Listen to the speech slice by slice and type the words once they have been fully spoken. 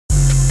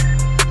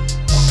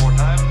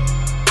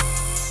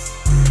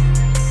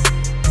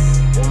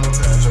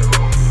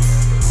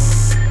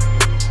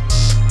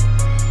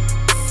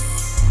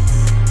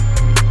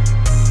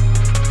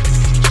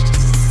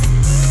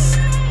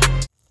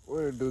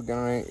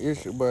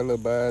It's your boy Lil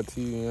Bad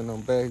TV, and I'm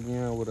back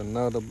again with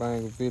another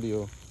banger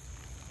video.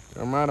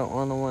 Am I the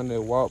only one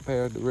that walk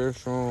past the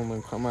restroom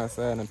and come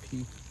outside and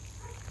pee?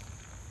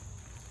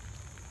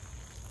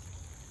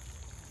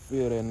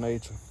 Feel that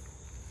nature.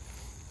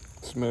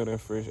 Smell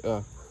that fresh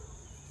air.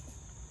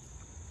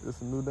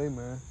 It's a new day,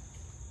 man.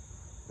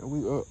 And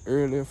we up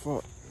early as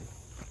fuck.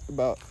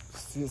 About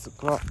 6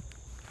 o'clock.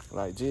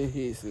 Like, just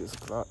hit 6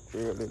 o'clock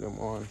early in the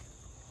morning.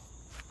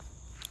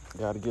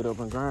 Gotta get up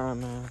and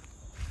grind, man.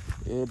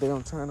 Every day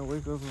I'm trying to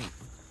wake up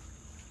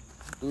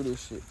and do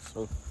this shit.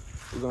 So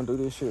we're gonna do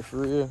this shit for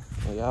real,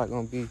 and y'all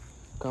gonna be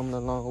coming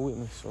along with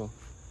me. So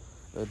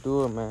let's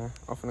do it, man.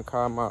 I'm finna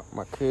call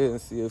my cousin,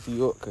 see if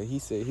he up, cause he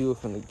said he was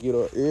finna get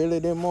up early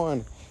that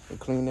morning and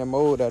clean that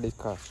mold out of his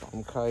car. So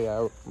I'm gonna call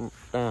y'all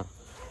down.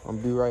 I'm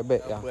gonna be right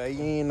back, y'all. But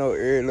you ain't no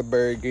early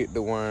bird get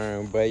the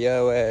worm, but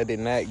y'all ass did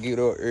not get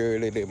up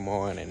early that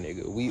morning,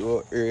 nigga. We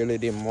up early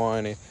that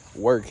morning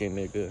working,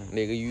 nigga.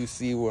 Nigga, you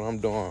see what I'm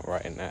doing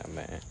right now,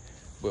 man.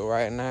 But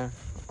right now,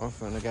 I'm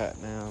finna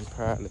goddamn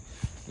probably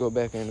go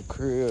back in the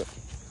crib.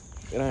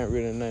 It ain't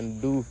really nothing to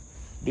do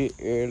this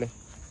early.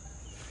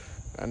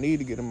 I need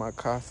to get in my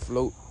car,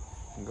 float,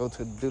 and go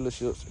to the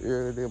dealerships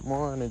early that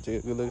morning,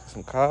 just go look at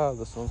some cars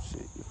or some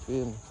shit, you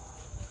feel me?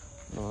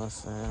 You know what I'm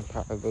saying?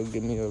 Probably go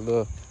get me a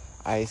little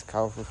iced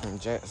coffee from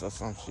Jack's or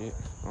some shit.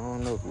 I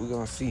don't know. We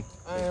gonna see.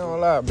 I ain't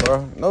gonna lie,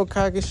 bro. No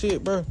cocky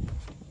shit, bro.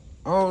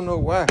 I don't know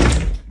why.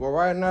 But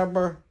right now,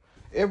 bro,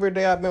 every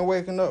day I've been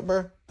waking up,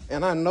 bro,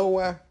 and I know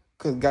why.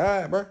 Cause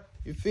God, bro,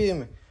 you feel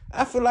me?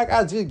 I feel like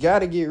I just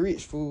gotta get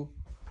rich, fool.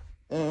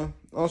 And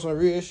on some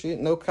real shit,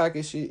 no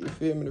cocky shit, you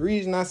feel me? The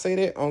reason I say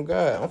that, on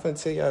God, I'm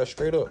finna tell y'all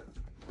straight up.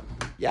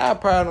 Y'all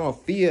probably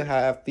don't feel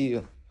how I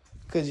feel.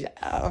 Cause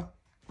y'all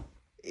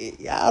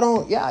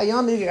young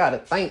nigga gotta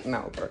think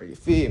now, bro. You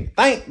feel me?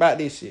 Think about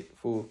this shit,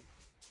 fool.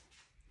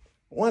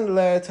 When the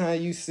last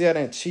time you sat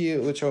and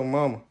chilled with your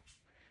mama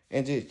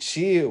and just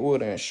chilled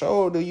with her and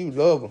showed her you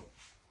love her?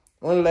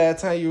 When the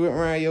last time you went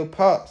around your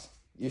pops,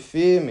 you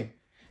feel me?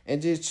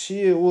 And just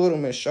chill with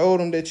him and show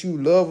them that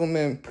you love him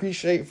and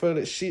appreciate for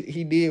the shit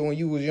he did when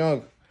you was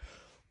younger.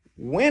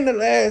 When the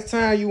last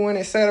time you went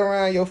and sat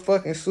around your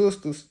fucking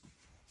sisters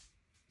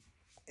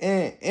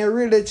and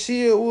really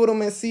chill with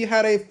them and see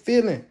how they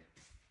feeling?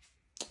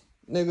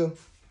 Nigga,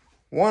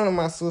 one of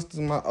my sisters,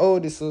 my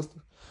oldest sister,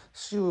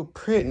 she was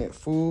pregnant,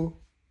 fool.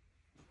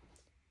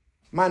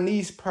 My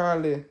niece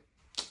probably,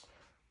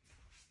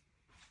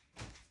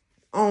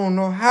 I don't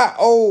know how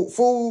old,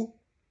 fool.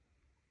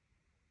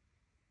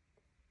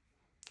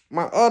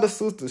 My other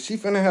sister, she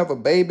finna have a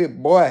baby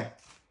boy.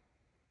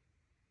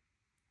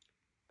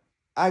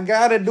 I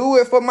gotta do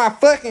it for my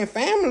fucking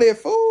family,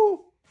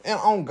 fool. And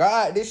on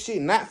God, this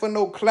shit not for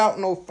no clout,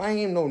 no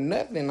fame, no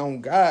nothing. On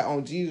God,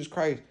 on Jesus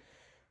Christ.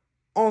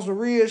 On some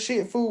real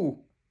shit,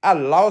 fool. I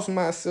lost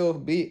myself,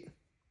 bitch.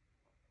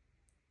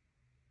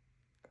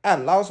 I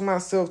lost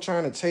myself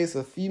trying to chase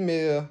a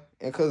female.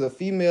 And cause a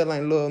female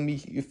ain't love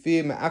me, you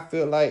feel me? I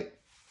feel like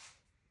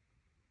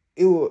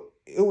it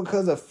was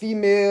cause a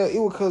female, it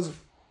was cause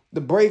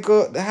the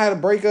breakup, how the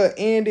breakup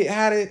ended,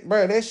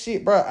 bro, that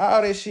shit, bro,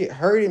 all that shit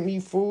hurted me,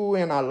 fool,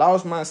 and I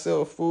lost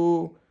myself,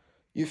 fool.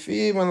 You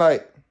feel me?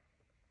 Like,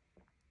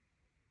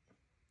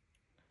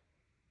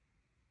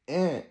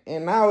 and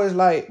now it's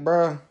like,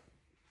 bro,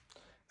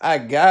 I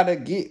gotta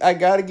get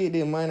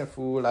this money,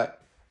 fool. Like,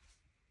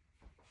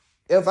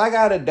 if I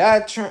gotta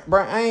die,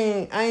 bro, I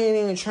ain't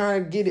even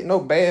trying to get it no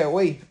bad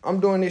way. I'm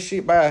doing this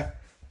shit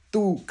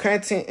through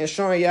content and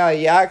showing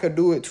y'all can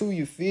do it too,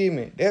 you feel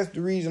me? That's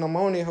the reason I'm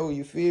on this hoe,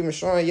 you feel me?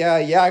 Showing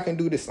y'all can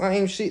do the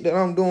same shit that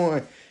I'm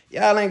doing.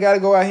 Y'all ain't gotta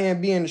go out here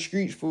and be in the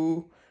streets,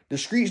 fool. The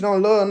streets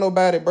don't love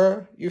nobody,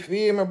 bro. You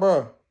feel me,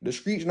 bro? The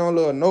streets don't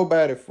love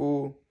nobody,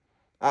 fool.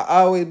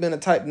 I always been the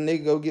type of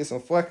nigga go get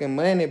some fucking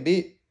money,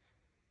 bitch.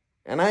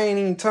 And I ain't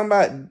even talking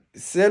about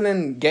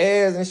selling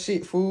gas and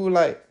shit, fool.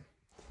 Like,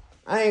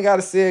 I ain't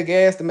gotta sell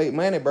gas to make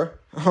money, bro.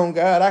 Oh,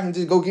 God, I can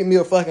just go get me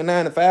a fucking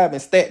 9 to 5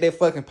 and stack that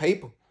fucking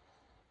paper.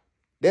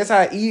 That's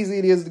how easy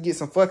it is to get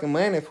some fucking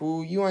money,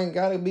 fool. You ain't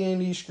gotta be in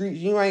these streets.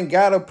 You ain't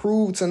gotta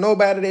prove to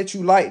nobody that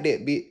you like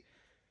that, bitch.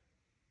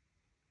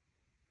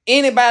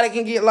 Anybody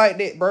can get like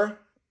that, bro.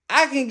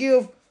 I can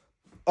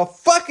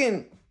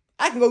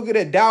go get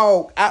a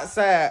dog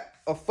outside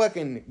a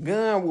fucking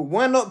gun with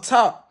one up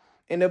top.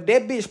 And if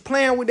that bitch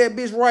playing with that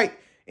bitch right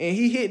and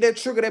he hit that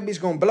trigger, that bitch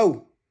gonna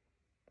blow.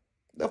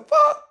 The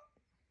fuck?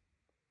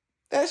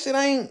 That shit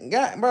ain't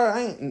got, bro.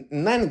 Ain't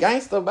nothing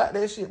gangster about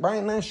that shit, bro.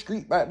 Ain't nothing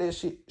street about that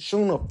shit.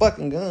 Shooting a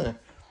fucking gun.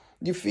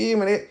 You feel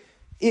me?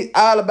 It's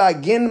all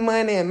about getting the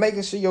money and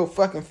making sure your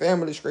fucking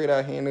family straight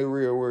out here in the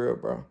real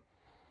world, bro.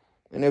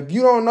 And if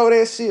you don't know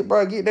that shit,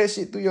 bro, get that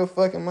shit through your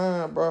fucking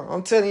mind, bro.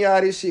 I'm telling y'all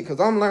this shit because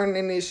I'm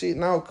learning this shit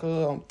now,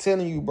 cuz I'm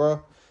telling you,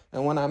 bro.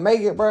 And when I make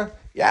it, bro,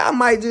 y'all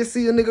might just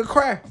see a nigga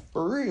cry.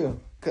 For real.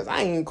 Because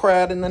I ain't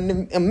cried in a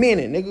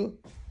minute, nigga.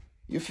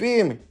 You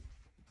feel me?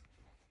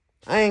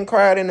 I ain't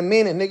cried in a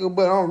minute, nigga,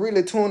 but I'm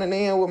really tuning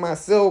in with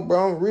myself,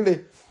 bro. I'm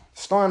really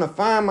starting to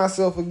find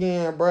myself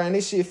again, bro. And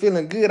this shit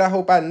feeling good. I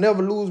hope I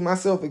never lose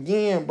myself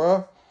again,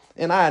 bro.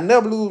 And I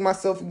never lose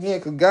myself again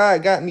because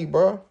God got me,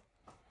 bro.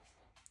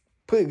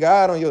 Put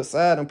God on your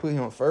side and put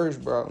him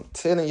first, bro. I'm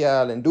telling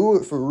y'all, and do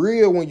it for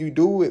real when you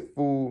do it,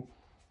 fool.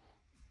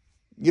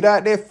 Get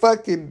out there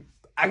fucking,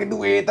 I can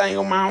do everything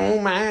on my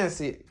own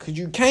mindset. Because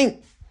you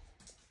can't.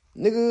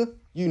 Nigga,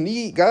 you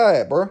need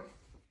God, bro.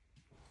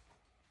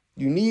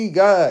 You need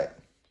God.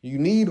 You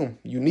need him.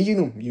 You need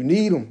him. You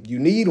need him. You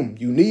need him.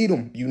 You need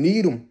him. You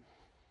need him.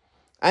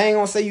 I ain't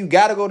gonna say you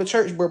gotta go to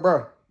church, but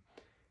bro,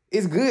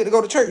 it's good to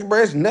go to church, bro.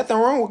 There's nothing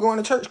wrong with going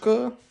to church,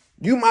 cuz.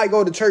 You might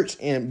go to church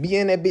and be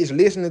in that bitch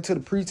listening to the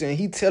preacher and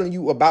he telling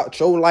you about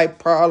your life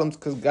problems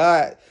because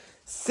God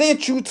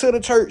sent you to the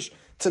church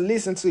to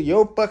listen to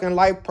your fucking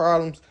life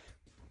problems.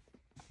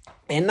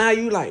 And now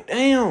you like,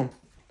 damn,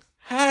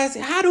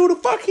 how do the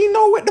fuck he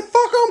know what the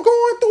fuck I'm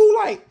going through?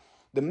 Like,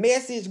 the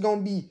message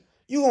gonna be,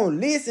 you gonna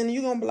listen and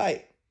you gonna be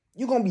like,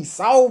 you gonna be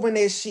solving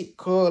that shit,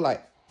 cuz.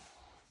 Like,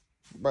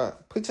 bro,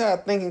 put y'all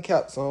thinking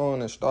caps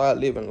on and start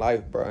living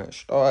life, bro. And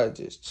start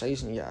just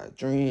chasing y'all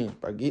dreams,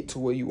 bro. Get to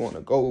where you want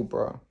to go,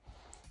 bro.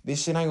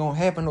 This shit ain't gonna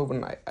happen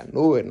overnight. I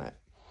know it not.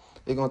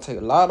 It's gonna take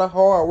a lot of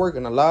hard work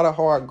and a lot of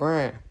hard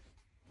grind.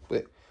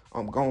 But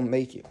I'm gonna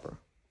make it, bro.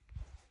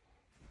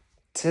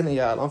 Telling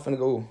y'all, I'm finna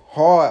go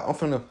hard. I'm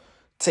finna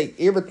take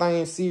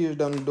everything serious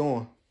that I'm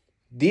doing.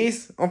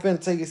 This, I'm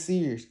finna take it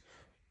serious.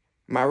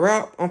 My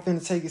rap, I'm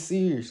finna take it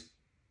serious.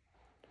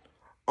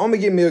 I'm gonna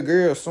get me a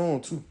girl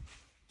soon, too.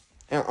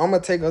 And I'm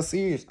going to take her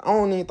serious. I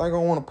don't even think I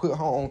want to put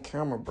her on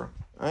camera, bro.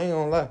 I ain't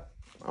going to lie.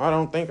 I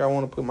don't think I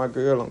want to put my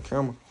girl on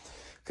camera.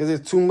 Because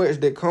it's too much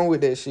that come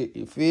with that shit.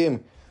 You feel me?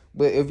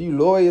 But if you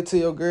loyal to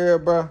your girl,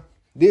 bro,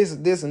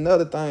 this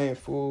another thing,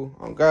 fool.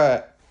 On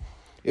God.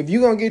 If you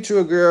going to get you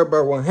a girl,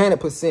 bro,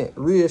 100%,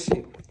 real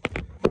shit.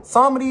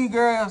 Some of these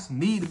girls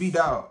need to be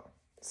dog.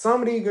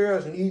 Some of these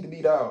girls need to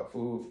be dog,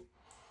 fool.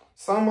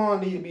 Some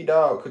of them need to be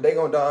dog because they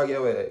going to dog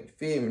your ass. You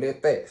feel me? That's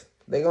facts.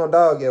 They going to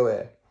dog your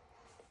ass.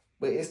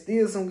 But it's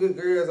still some good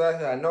girls out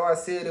here. I know I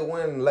said it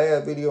one in the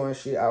last video and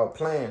shit I was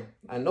playing.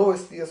 I know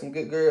it's still some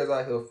good girls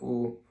out here,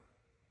 fool.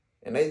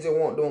 And they just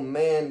want them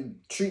man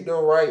treat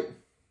them right.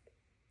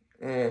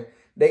 And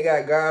they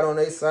got God on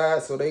their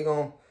side, so they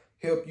gonna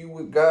help you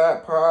with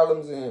God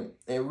problems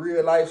and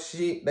real life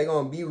shit. They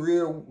gonna be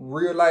real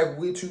life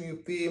with you, you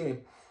feel me?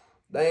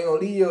 They ain't gonna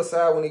leave your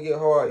side when it get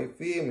hard, you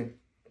feel me?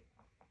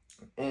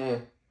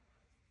 And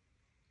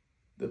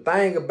the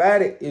thing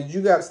about it is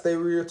you gotta stay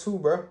real too,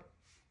 bro.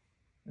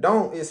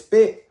 Don't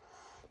expect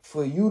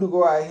for you to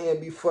go out here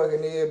and be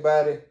fucking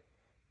everybody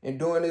and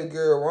doing this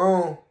girl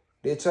wrong.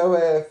 That your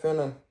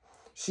ass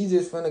she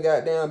just finna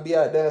goddamn be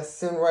out there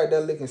sitting right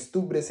there looking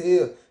stupid as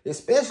hell.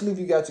 Especially if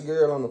you got your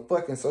girl on the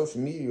fucking social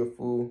media,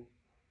 fool.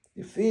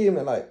 You feel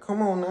me? Like,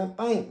 come on now,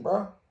 think,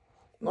 bro.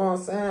 Know what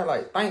I'm saying?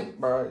 Like, think,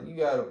 bro.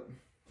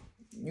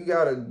 You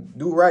gotta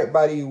do right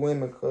by these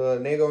women,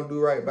 cuz they gonna do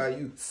right by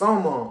you.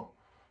 Some of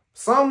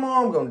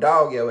them gonna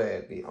dog your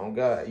ass, bitch. On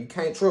God. You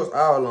can't trust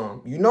all of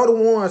them. You know the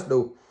ones,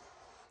 though.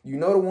 You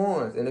know the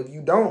ones. And if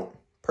you don't,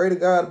 pray to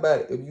God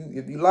about it.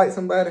 If you like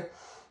somebody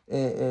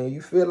and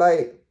you feel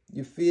like,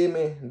 you feel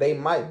me, they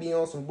might be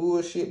on some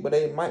bullshit, but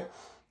they might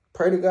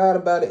pray to God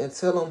about it and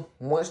tell them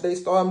once they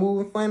start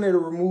moving funny to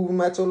remove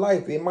them out your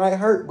life. It might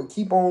hurt, but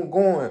keep on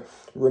going.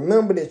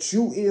 Remember that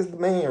you is the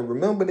man.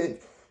 Remember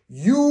that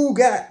you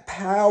got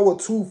power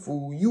too,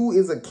 fool. You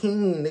is a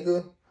king,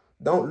 nigga.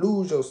 Don't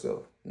lose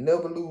yourself.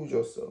 Never lose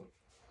yourself.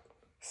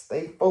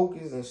 Stay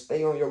focused and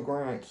stay on your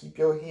grind. Keep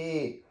your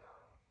head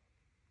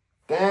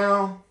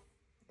down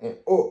and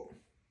up.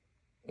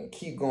 And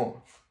keep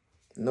going.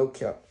 No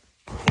cap.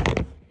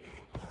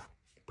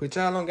 Put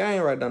y'all on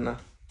game right now.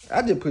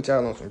 I just put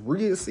y'all on some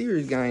real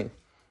serious game.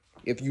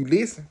 If you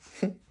listen.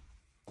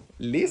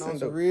 Listen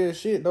to real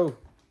shit, though.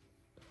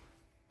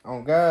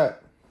 On God.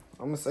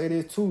 I'm going to say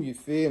this too, you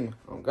feel me?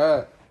 On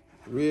God.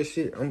 Real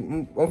shit.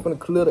 I'm finna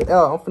clear the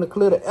air. I'm finna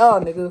clear the air,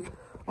 nigga.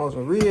 On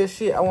some real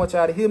shit. I want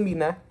y'all to hear me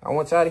now.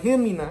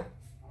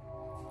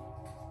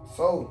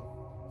 So,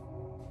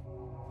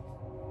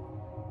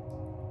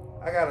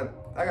 I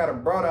got a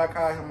brother, I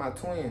call him my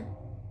twin.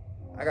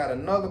 I got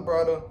another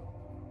brother,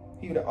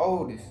 he the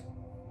oldest.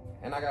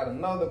 And I got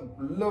another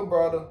little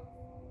brother,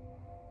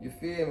 you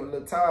feel me,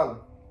 little Tyler.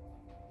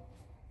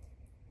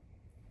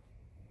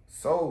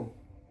 So,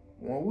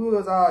 when we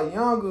was all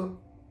younger,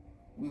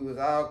 we was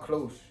all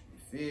close, you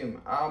feel me?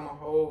 All my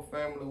whole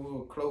family, we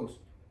were close.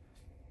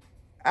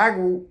 I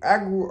grew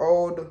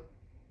older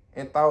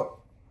and thought,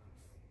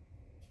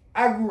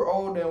 and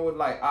was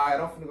like, all right,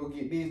 I'm finna go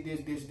get this,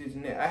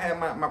 and that. I had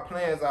my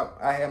plans out.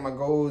 I had my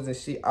goals and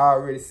shit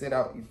already set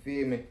out, you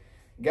feel me?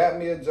 Got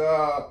me a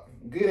job,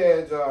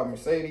 good-ass job,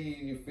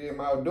 Mercedes, you feel me?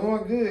 I was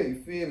doing good,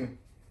 you feel me?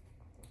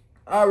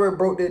 I already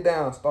broke that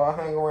down.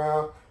 Started hanging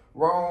around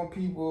wrong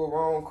people,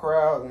 wrong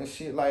crowds and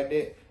shit like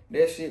that.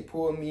 That shit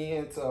pulled me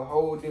into a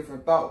whole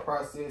different thought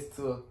process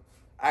to,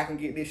 I can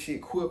get this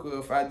shit quicker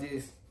if I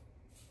just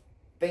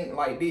think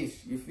like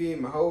this, you feel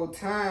me? The whole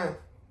time,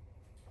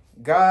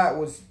 God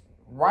was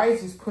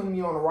righteous, putting me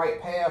on the right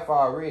path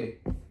already.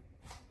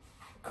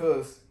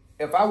 Cause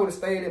if I would have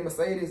stayed in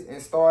Mercedes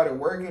and started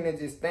working and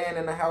just staying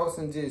in the house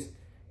and just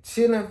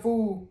chilling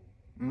fool,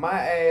 my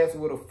ass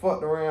would have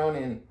fucked around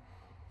and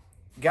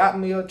got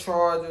me a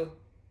Charger.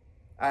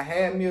 I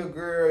had me a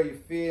girl, you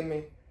feel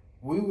me?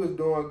 We was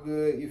doing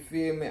good, you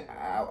feel me?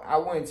 I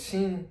wasn't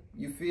cheating,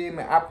 you feel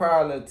me? I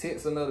probably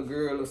text another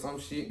girl or some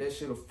shit that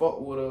should have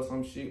fucked with her or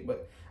some shit,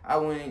 but I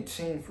wasn't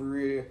cheating for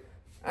real.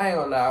 I ain't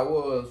gonna lie, I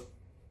was.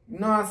 You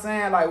know what I'm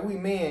saying? Like, we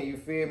men, you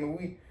feel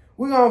me?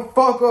 We gonna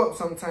fuck up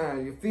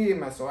sometimes, you feel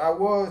me? So I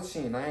was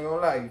cheating, I ain't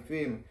gonna lie, you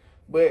feel me?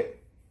 But,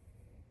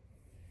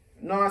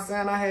 you know what I'm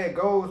saying? I had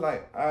goals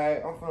like,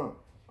 alright,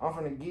 I'm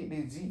finna get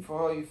this Jeep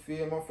for her, you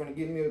feel me? I'm finna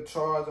get me a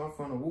Charger, I'm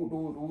finna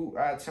whoop.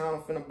 Our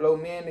channel finna blow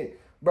me in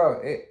it.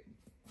 Bro,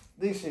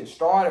 this shit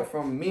started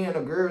from me and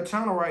a girl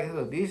channel right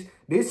here.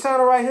 This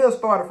channel right here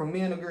started from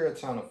me and a girl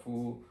channel,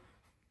 fool.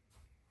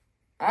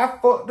 I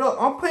fucked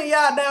up. I'm putting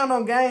y'all down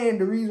on game.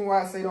 The reason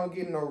why I say don't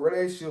get in no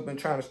relationship and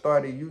trying to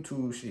start a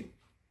YouTube shit.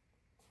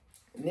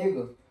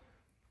 Nigga,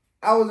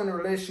 I was in a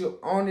relationship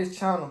on this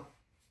channel.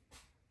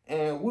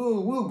 And we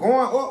were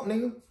going up,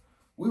 nigga.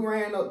 We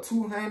ran up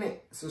 200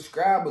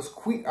 subscribers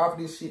quick off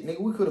this shit, nigga.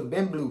 We could have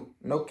been blue.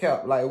 No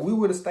cap. Like, we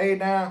would have stayed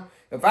down.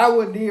 If I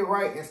would have did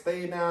right and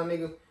stayed down,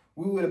 nigga,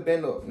 we would have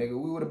been up, nigga.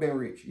 We would have been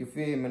rich. You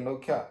feel me? No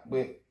cap.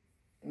 But,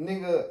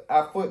 nigga,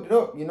 I fucked it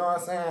up. You know what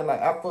I'm saying?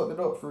 Like, I fucked it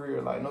up for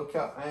real. Like, no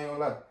cap. I ain't gonna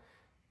lie.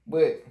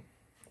 But,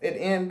 at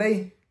the end of the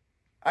day,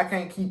 I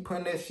can't keep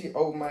putting that shit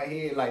over my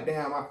head. Like,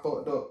 damn, I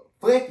fucked up.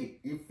 Fuck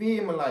it. You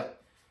feel me? Like,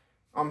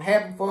 I'm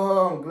happy for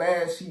her. I'm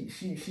glad she,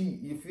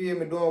 you feel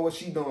me, doing what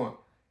she doing.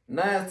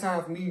 Now it's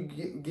time for me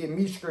to get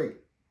me straight.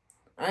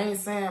 I ain't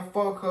saying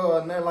fuck her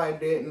or nothing like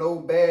that. No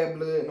bad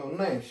blood, no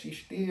nothing. She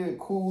still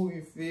cool,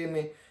 you feel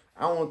me?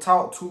 I don't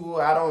talk to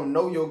her. I don't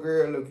know your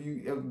girl.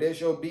 If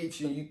that's your bitch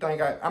and you think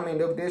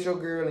if that's your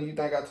girl and you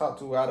think I talk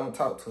to her, I don't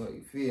talk to her,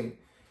 you feel me?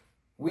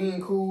 We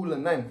ain't cool or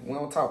nothing. We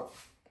don't talk.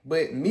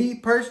 But me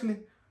personally,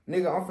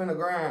 nigga, I'm finna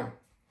grind.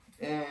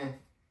 And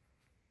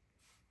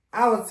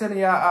I was telling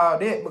y'all all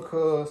that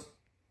because,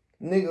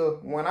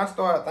 nigga, when I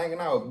started thinking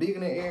I was bigger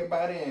than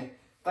everybody and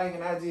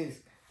thinking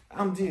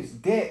I'm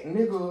just that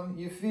nigga,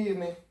 you feel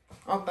me?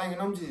 I'm thinking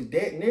I'm just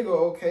that nigga,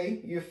 okay?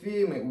 You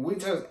feel me?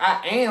 Which is,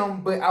 I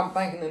am, but I'm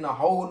thinking in a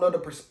whole nother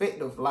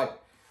perspective. Like,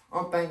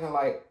 I'm thinking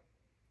like,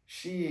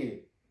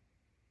 shit.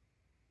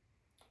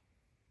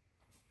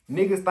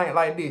 Niggas think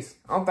like this.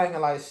 I'm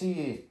thinking like,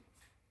 shit.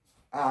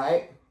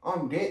 Alright,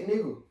 I'm that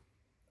nigga.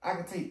 I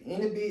can take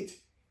any bitch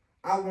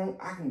I want.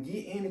 I can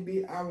get any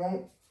bitch I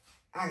want.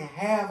 I can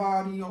have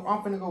all these. I'm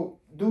finna go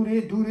do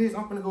this.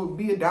 I'm finna go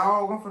be a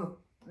dog. I'm finna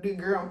this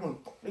girl.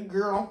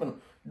 I'm finna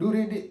do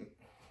this.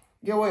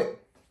 Get what?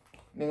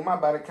 Nigga, my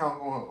body count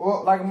going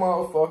up like a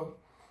motherfucker.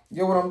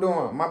 Get what I'm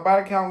doing? My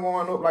body count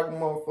going up like a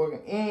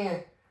motherfucker.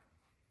 And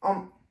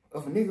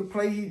if a nigga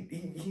play,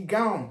 he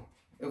gone.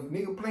 If a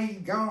nigga play, he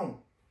gone.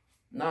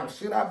 Now,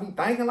 should I be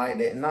thinking like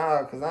that?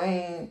 Nah, cause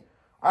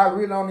I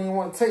really don't even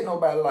want to take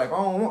nobody life.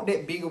 I don't want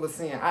that big of a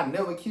sin. I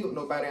never killed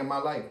nobody in my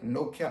life.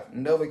 No cap.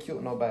 Never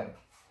killed nobody.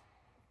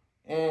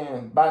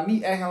 And by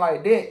me acting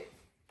like that,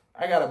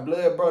 I got a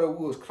blood brother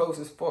who was close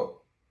as fuck.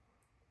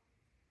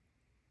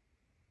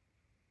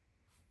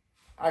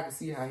 I can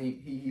see how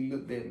he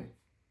looked at me.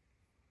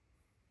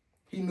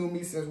 He knew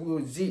me since we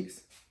was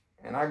jits.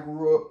 And I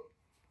grew up,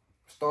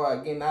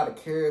 started getting out of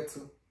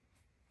character.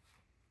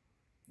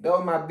 That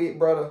was my big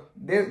brother.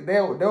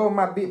 That was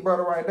my big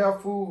brother right there,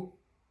 fool.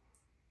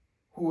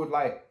 Who was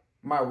like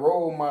my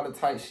role model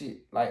type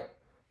shit. Like,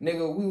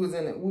 nigga, we was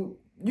in it.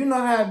 You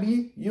know how it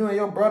be. You and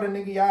your brother,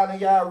 nigga, y'all in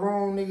y'all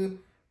room, nigga.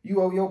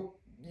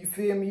 You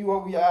feel me? You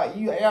out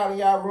in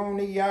y'all room,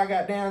 nigga. Y'all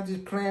got down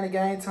just playing the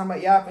game, talking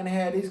about y'all finna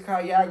have this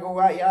car. Y'all go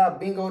out, y'all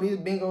bingo this,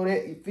 bingo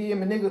that. You feel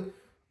me, nigga?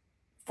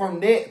 From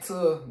that to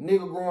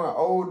nigga growing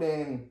old,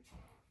 and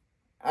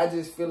I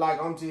just feel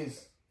like I'm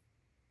just,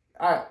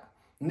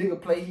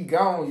 nigga play, he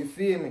gone, you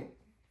feel me?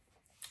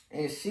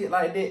 And shit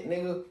like that,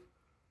 nigga,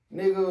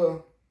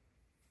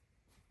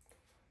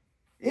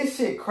 it's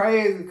shit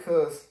crazy,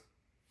 cause,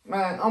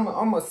 man, I'm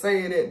gonna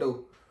say that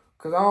though,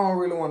 cause I don't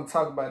really want to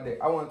talk about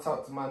that. I want to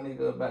talk to my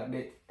nigga about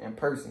that in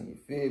person, you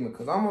feel me?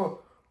 Cause I'm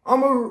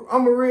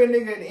a real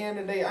nigga at the end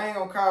of the day. I ain't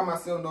gonna call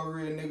myself no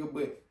real nigga,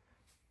 but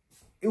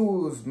it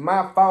was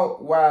my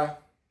fault why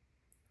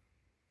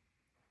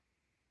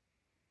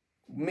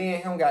me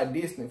and him got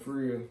distant for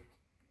real.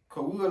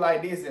 Cause we were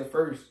like this at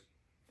first.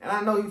 And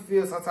I know you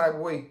feel some type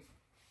of way.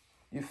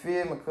 You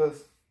feel me?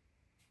 Cause,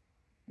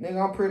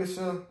 nigga, I'm pretty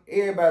sure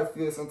everybody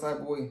feels some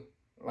type of way.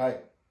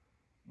 Like,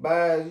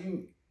 by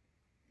you,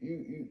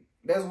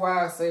 that's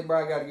why I say,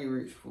 bro, I gotta get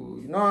rich, fool.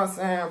 You know what I'm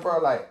saying, bro?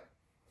 Like,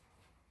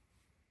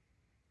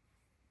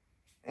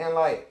 and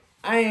like,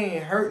 I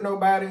ain't hurt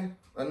nobody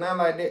or nothing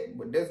like that.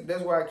 But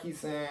that's why I keep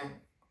saying,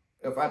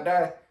 if I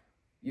die,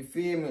 you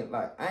feel me?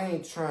 Like, I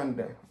ain't trying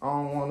to die. I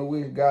don't want to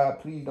wish God,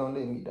 please don't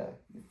let me die.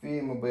 You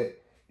feel me? But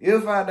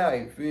if I die,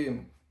 you feel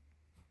me?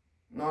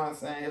 You know what I'm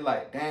saying? It's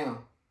like, damn.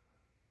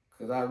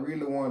 Because I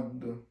really wanted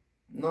to,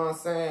 you know what I'm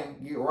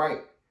saying, get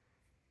right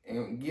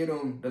and get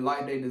them the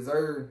life they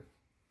deserve.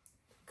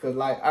 Cause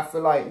like, I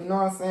feel like, you know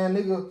what I'm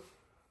saying?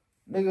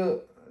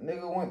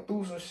 Nigga went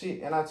through some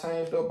shit and I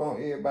changed up on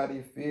everybody,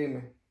 you feel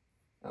me?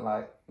 And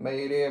like,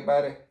 made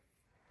everybody,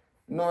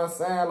 you know what I'm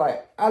saying?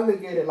 Like, I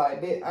look at it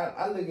like that.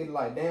 I look at it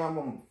like, damn, I'm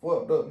a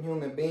fucked up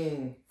human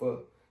being for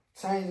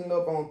changing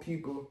up on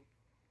people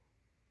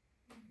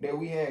that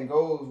we had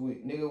goals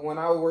with. Nigga, when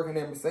I was working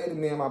at Mercedes,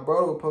 me and my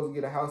brother were supposed to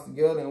get a house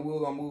together and we were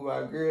gonna move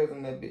our girls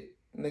in that bit.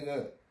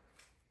 Nigga,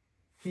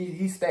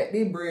 he stacked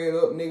his bread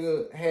up,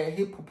 nigga, had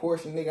his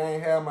proportion, nigga, I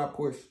ain't have my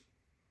portion.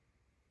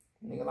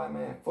 Nigga like,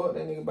 man, fuck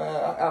that nigga, but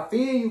I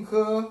feel you,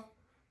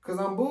 cause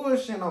I'm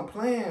bullshitting, I'm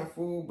playing,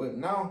 fool, but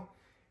now,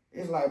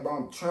 it's like, bro,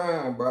 I'm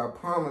trying, bro, I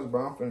promise,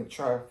 bro, I'm finna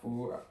try,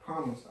 fool, I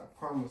promise.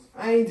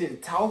 I ain't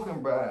just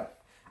talking, bro.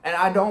 And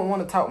I don't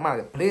want to talk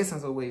my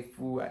blessings away,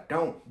 fool. I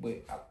don't.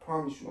 But I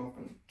promise you I'm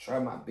going to try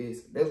my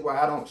best. That's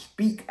why I don't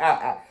speak.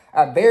 I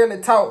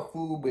barely talk,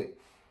 fool. But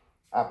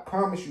I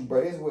promise you,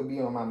 bro, this would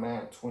be on my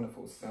mind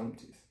 24/7.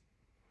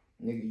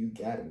 Nigga, you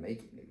got to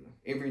make it, nigga.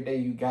 Every day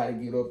you got to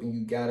get up and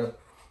you got to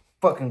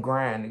fucking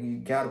grind, nigga. You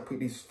got to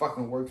put this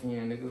fucking work in,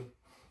 nigga.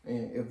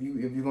 And if you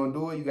going to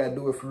do it, you got to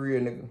do it for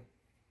real, nigga.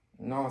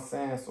 You know what I'm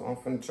saying? So I'm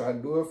finna try to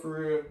do it for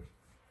real.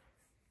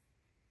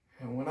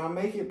 And when I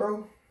make it,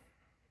 bro,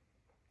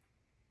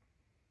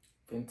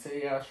 can tell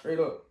y'all straight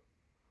up,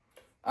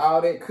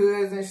 all that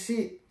cousin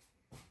shit,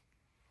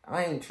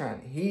 I ain't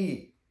trying to hear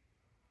it.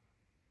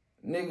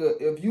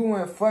 Nigga, if you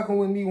weren't fucking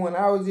with me when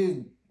I was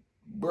just,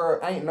 bro,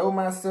 I ain't know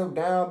myself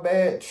down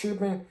bad,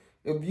 tripping,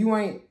 if you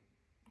ain't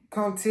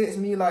come text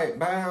me like,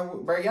 bye,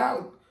 bro,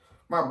 y'all,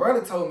 my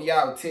brother told me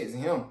y'all texting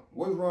him.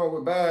 What's wrong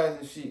with buys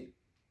and shit?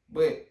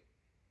 But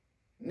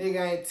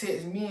nigga ain't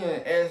text me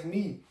and ask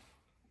me,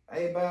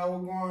 hey, bye,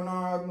 what's going on?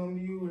 I remember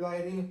you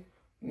like this.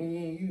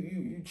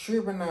 You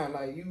tripping now,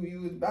 like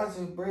you was about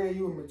to bread,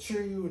 you were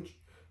mature,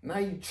 now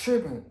you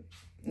tripping.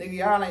 Nigga,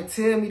 y'all ain't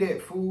tell me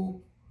that,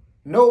 fool.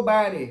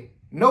 Nobody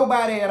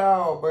at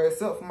all, bro,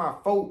 except for my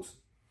folks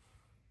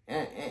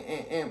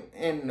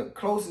and the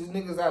closest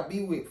niggas I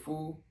be with,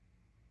 fool.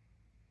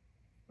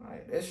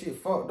 Like, that shit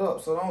fucked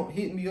up, so don't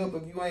hit me up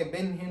if you ain't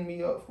been hitting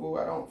me up, fool.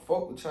 I don't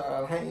fuck with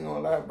y'all, I ain't gonna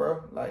lie,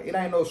 bro. Like, it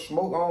ain't no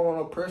smoke, I don't want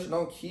no pressure,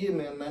 don't kill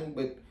me or nothing,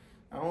 but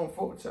I don't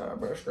fuck with y'all,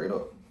 bro, straight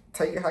up.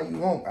 Take it how you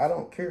want. I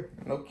don't care.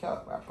 No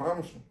cap. I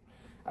promise you.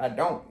 I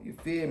don't. You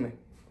feel me?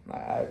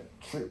 Like,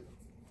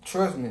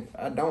 trust me.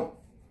 I don't.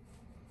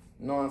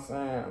 You know what I'm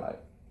saying?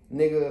 Like,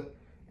 nigga.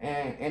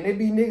 And there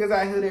be niggas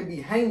out here that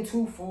be hang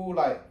too, fool.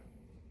 Like,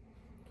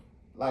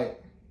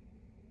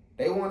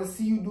 they want to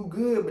see you do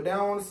good, but they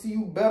don't want to see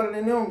you better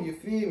than them. You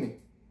feel me?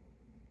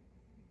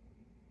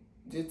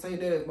 Just take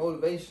that as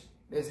motivation.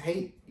 That's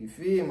hate. You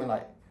feel me?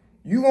 Like,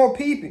 you gonna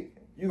peep it.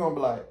 You gonna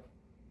be like,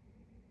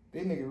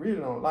 this nigga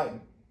really don't like me.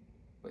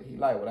 But he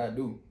like what I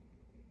do.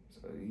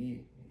 So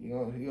he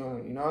gonna, you know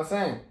what I'm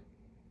saying?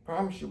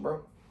 Promise you,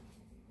 bro.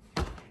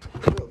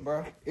 Look,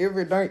 bro,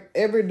 every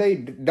day,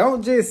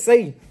 don't just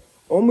say,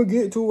 I'm gonna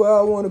get to where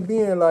I wanna be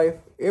in life.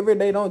 Every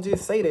day, don't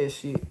just say that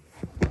shit.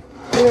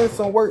 Put in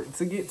some work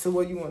to get to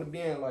where you wanna be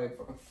in life,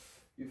 bro.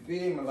 You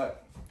feel me? Like,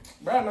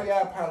 bro, I know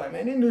y'all probably like,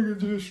 man, this nigga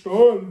just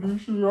started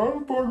this shit. How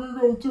the fuck he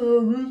gonna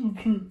tell me some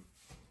shit?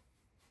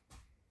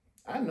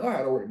 I know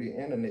how to work the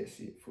internet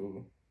shit,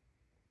 fool.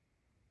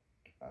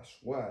 I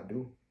swear I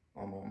do,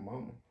 on my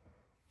mama.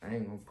 I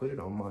ain't gonna put it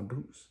on my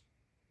dukes.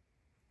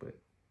 But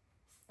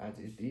I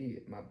just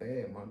did. My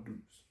bad, my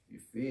dukes. You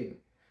feel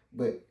me?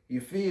 But you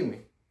feel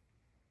me?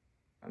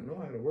 I know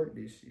how to work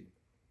this shit.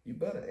 You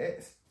better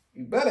ask.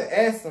 You better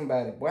ask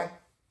somebody, boy.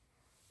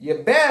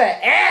 You better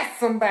ask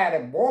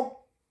somebody, boy.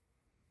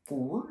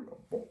 For real,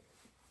 boy.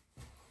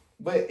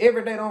 But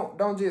every day,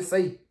 don't just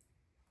say,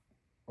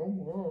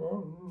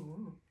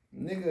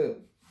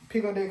 nigga,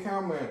 pick up that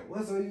camera.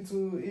 What's up,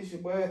 YouTube? It's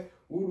your boy.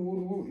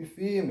 Woo, you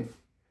feel me?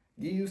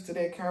 Get used to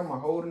that camera,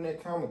 holding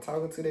that camera,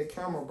 talking to that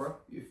camera, bro.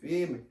 You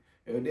feel me?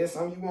 If that's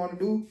something you want to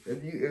do,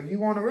 if you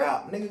want to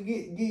rap, nigga,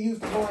 get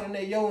used to going in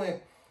there, yo,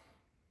 and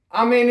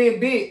I'm in there,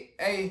 bitch.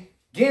 Hey,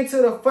 get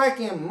into the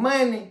fucking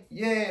money,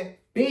 yeah,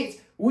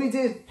 bitch. We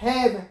just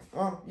having,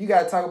 you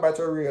gotta talk about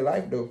your real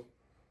life, though.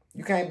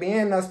 You can't be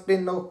in there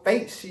spitting no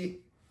fake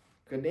shit,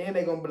 cause then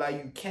they gonna be like,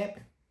 you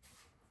capping.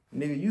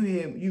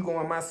 Nigga, you go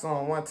on my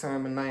song one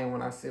time and night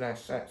when I said I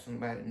shot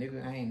somebody.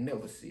 Nigga, I ain't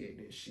never said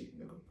that shit,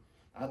 nigga.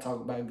 I talk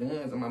about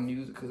guns in my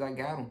music because I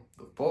got them.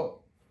 The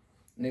fuck.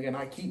 Nigga, and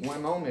I keep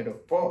one on me. The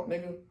fuck,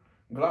 nigga.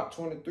 Glock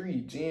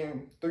 23,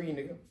 Gen 3,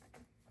 nigga.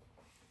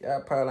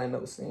 Y'all probably ain't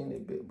never seen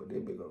that bit, but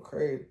that bit go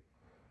crazy.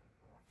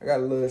 I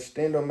got a little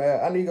stendo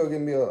mag. I need to go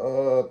get me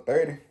a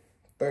 30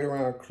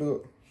 round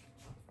clip.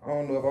 I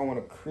don't know if I want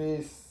a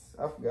Chris.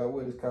 I forgot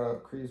what it's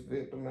called. Chris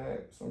Victor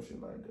mag. Some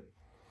shit like that.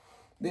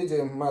 This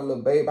just my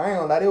little baby. I ain't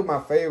gonna lie, this was my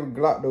favorite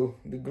Glock though,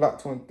 the Glock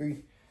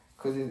 23.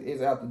 Cause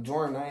it's out the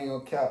Jordan, I ain't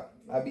gonna cap.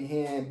 I be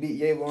hearing Big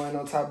Ye going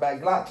on top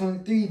about Glock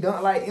 23,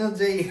 don't like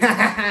MJ.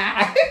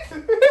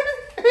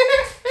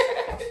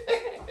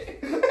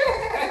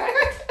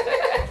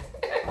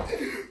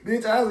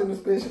 Bitch, I was in the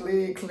special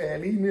ed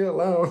class, leave me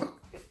alone.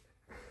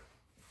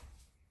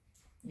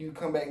 You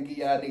come back and give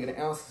y'all nigga the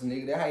answers,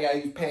 nigga. That's how y'all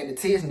use paying the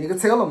test, nigga.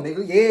 Tell them,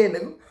 nigga. Yeah,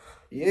 nigga.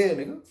 Yeah,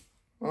 nigga.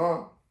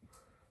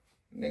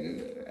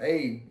 Nigga,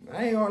 hey,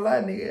 I ain't gonna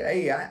lie, nigga.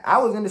 Hey, I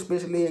was in the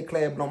special ed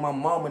class, but on my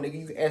mama,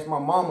 nigga. You ask my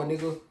mama,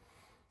 nigga.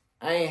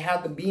 I ain't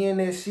have to be in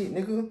that shit,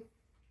 nigga.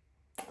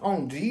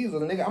 On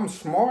Jesus, nigga. I'm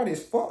smart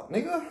as fuck,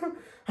 nigga.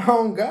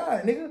 On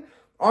God, nigga.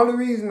 Only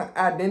reason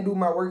I didn't do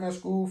my work in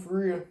school for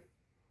real,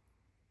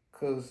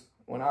 cause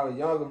when I was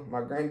younger,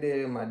 my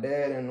granddad and my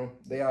dad and them,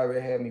 they already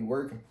had me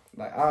working.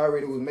 Like, I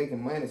already was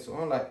making money, so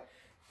I'm like,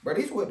 bro,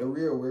 this is what the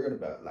real world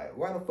about. Like,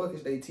 why the fuck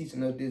is they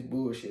teaching us this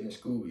bullshit in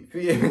school? You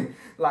feel me?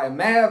 Like,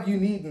 math, you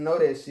need to know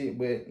that shit,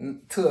 but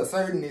to a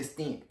certain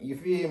extent. You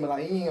feel me?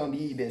 Like, you ain't gonna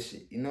need that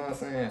shit. You know what I'm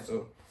saying?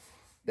 So,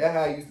 that's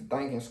how I used to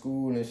think in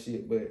school and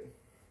shit, but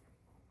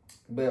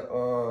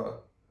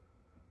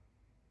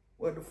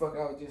what the fuck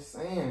I was just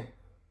saying?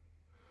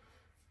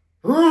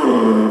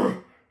 I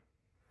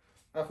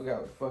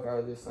forgot what the fuck I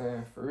was just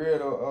saying. For real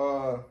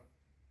though,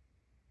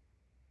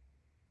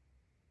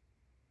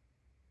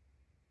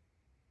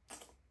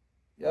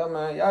 yeah,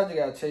 man, y'all just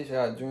gotta chase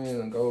y'all dreams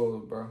and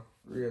goals, bro.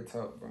 Real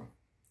talk, bro.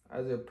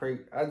 I just pray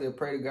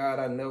to God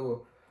I never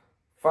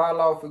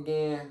fall off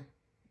again,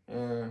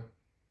 and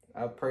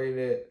I pray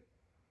that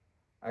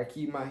I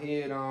keep my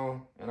head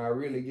on and I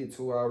really get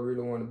to where I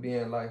really want to be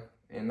in life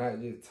and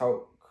not just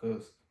talk,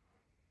 cause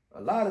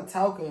a lot of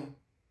talking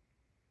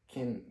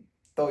can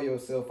throw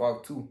yourself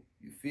off too.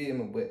 You feel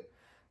me? But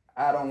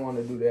I don't want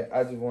to do that.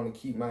 I just want to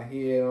keep my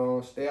head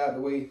on, stay out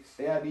the way,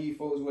 stay out these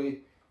folks' way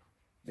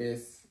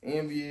that's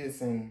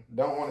envious and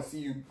don't want to see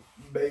you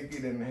make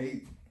it and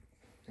hate,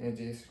 and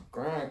just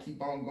grind,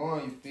 keep on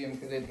going, you feel me?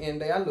 Because at the end of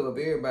the day, I love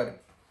everybody.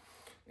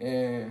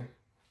 And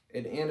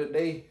at the end of the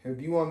day,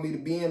 if you want me to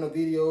be in a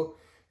video,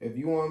 if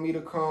you want me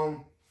to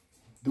come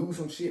do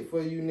some shit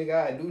for you,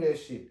 nigga, I do that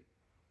shit.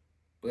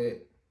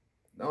 But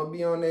don't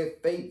be on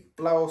that fake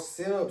flaw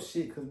setup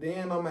shit, because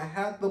then I'm going to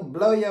have to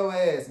blow your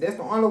ass. That's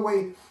the only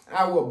way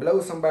I will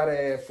blow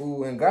somebody's ass,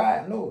 fool, and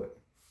God know it.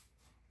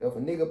 If a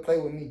nigga play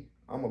with me,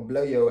 I'm going to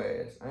blow your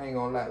ass. I ain't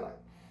going to lie. Like,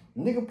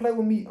 nigga play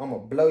with me, I'm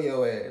going to blow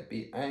your ass,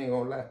 bitch. I ain't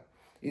going to lie.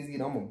 It's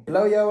either I'm going to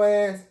blow your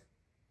ass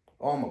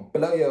or I'm going to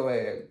blow your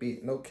ass,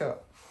 bitch. No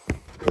cap.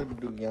 What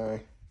to do,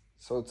 gang?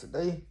 So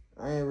today,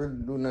 I ain't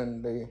really do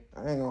nothing today.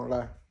 I ain't going to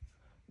lie.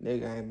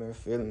 Nigga ain't been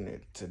feeling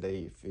it today,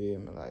 you feel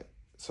me? Like,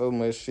 so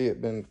much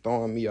shit been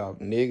throwing me off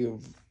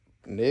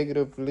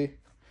negatively.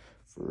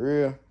 For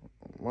real.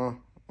 On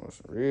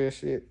some real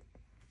shit.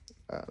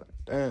 Like,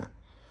 damn.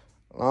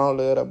 Long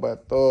live that boy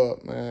throw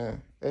up,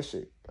 man. That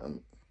shit,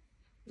 I'm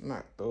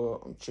not throw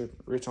up. I'm tripping.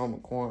 Rich on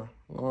McCorn.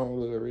 Long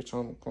live Rich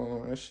on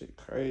McCorn. That shit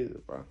crazy,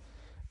 bro.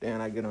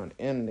 Then I get on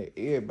the internet,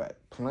 everybody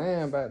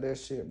playing about that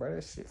shit, bro.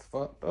 That shit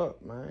fucked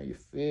up, man. You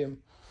feel me?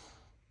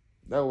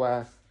 That's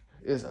why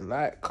it's a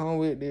lot come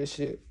with this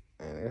shit.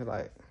 And it's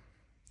like,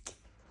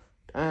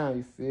 damn,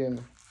 you feel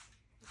me?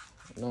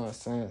 You know what I'm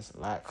saying? It's a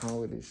lot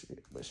come with this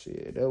shit. But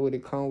shit, that's what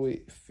it come with,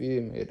 you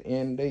feel me? At the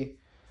end of the day,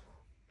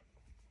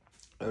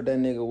 if that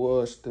nigga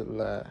was still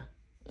alive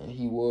and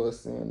he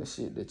was saying the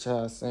shit that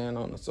y'all saying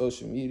on the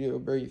social media,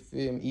 bro, you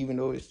feel me? Even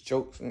though it's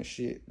jokes and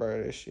shit,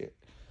 bro, that shit.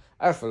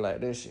 I feel like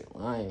that shit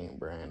lame,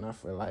 bro. And I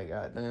feel like,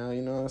 goddamn,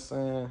 you know what I'm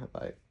saying?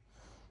 Like,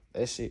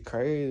 that shit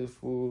crazy,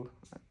 fool.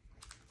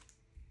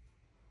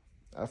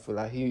 I feel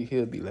like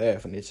he'll be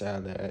laughing at y'all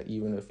that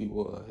even if he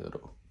was here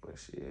though. But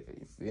shit,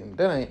 you feel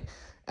me?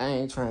 I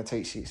ain't trying to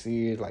take shit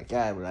serious. Like,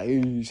 y'all be like,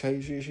 you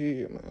take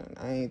shit, man.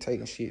 I ain't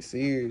taking shit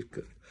serious,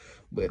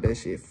 but that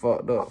shit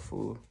fucked up,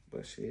 fool.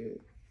 But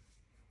shit.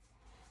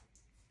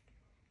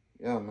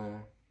 Yeah,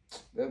 man.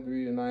 That's the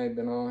reason I ain't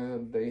been on here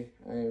today.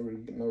 I ain't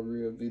really get no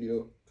real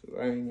video. Cause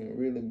I ain't even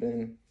really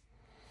been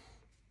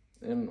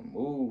in the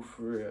mood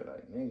for real.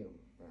 Like, nigga,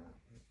 bro.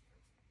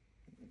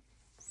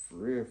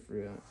 For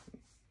real.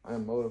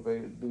 I'm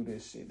motivated to do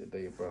this shit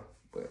today, bro.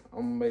 But I'm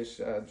gonna make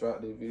sure I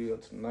drop this video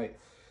tonight.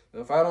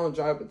 If I don't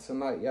drop it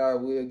tonight, y'all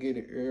will get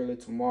it early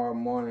tomorrow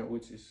morning,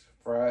 which is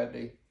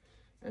Friday.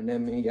 And that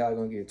means y'all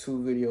gonna get 2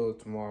 videos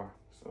tomorrow.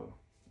 So,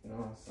 you know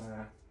what I'm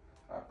saying?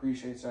 I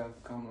appreciate y'all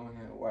for coming on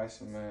here and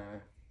watching,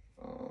 man.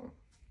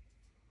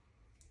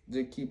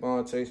 Just keep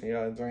on chasing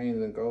y'all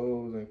dreams and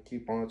goals and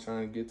keep on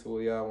trying to get to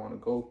where y'all want to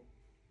go.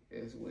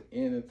 It's with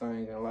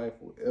anything in life,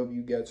 whatever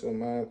you got your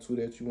mind to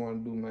that you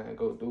want to do, man,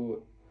 go do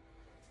it.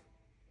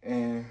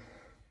 And,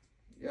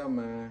 yeah,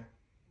 man.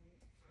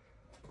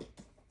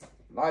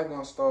 Life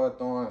gonna start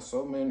throwing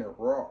so many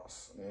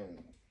rocks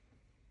and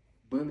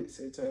bullets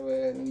at your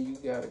ass, and you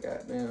gotta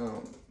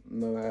goddamn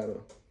know how to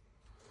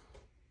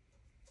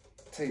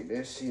take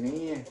that shit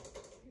in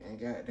and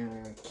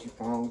goddamn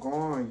keep on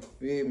going, you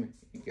feel me?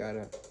 You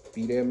gotta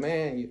be that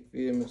man, you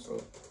feel me?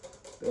 So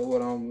that's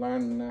what I'm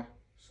learning now.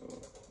 So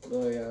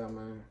love y'all,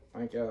 man.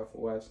 Thank y'all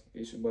for watching.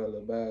 It's your boy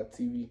Lil Bow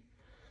TV,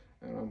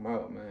 and I'm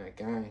out, man.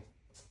 Gang.